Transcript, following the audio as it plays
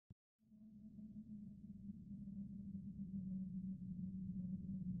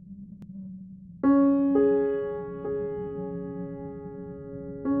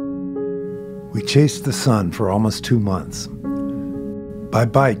We chased the sun for almost 2 months. By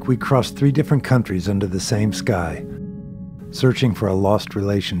bike, we crossed 3 different countries under the same sky, searching for a lost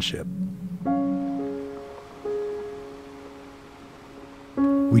relationship.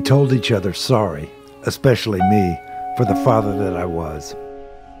 We told each other sorry, especially me, for the father that I was.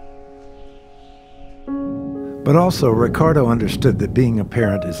 But also, Ricardo understood that being a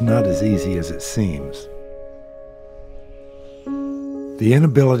parent is not as easy as it seems. The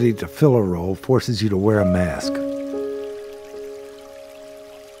inability to fill a role forces you to wear a mask.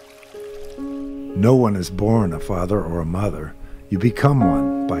 No one is born a father or a mother. You become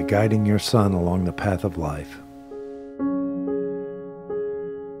one by guiding your son along the path of life.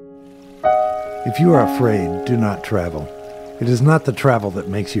 If you are afraid, do not travel. It is not the travel that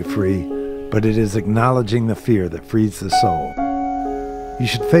makes you free, but it is acknowledging the fear that frees the soul. You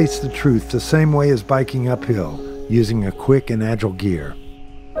should face the truth the same way as biking uphill, using a quick and agile gear.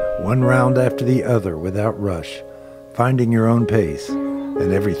 One round after the other without rush, finding your own pace,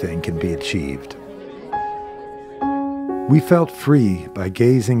 and everything can be achieved. We felt free by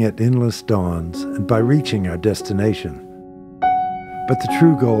gazing at endless dawns and by reaching our destination. But the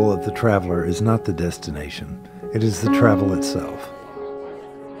true goal of the traveler is not the destination, it is the travel itself.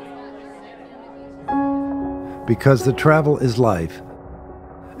 Because the travel is life,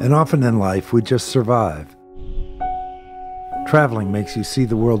 and often in life we just survive. Traveling makes you see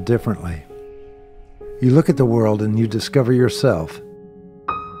the world differently. You look at the world and you discover yourself.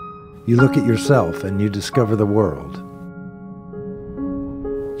 You look at yourself and you discover the world.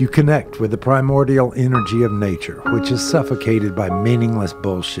 You connect with the primordial energy of nature, which is suffocated by meaningless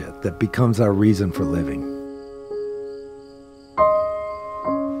bullshit that becomes our reason for living.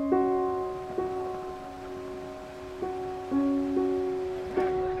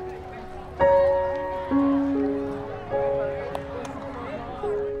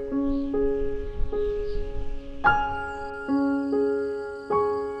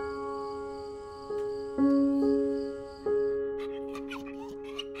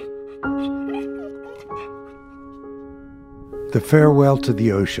 The farewell to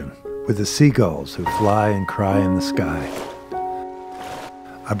the ocean, with the seagulls who fly and cry in the sky.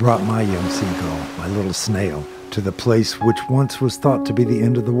 I brought my young seagull, my little snail, to the place which once was thought to be the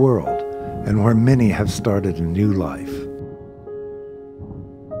end of the world, and where many have started a new life.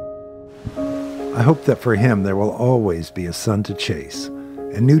 I hope that for him there will always be a sun to chase,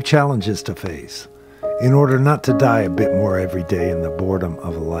 and new challenges to face, in order not to die a bit more every day in the boredom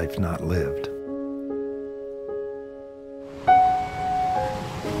of a life not lived.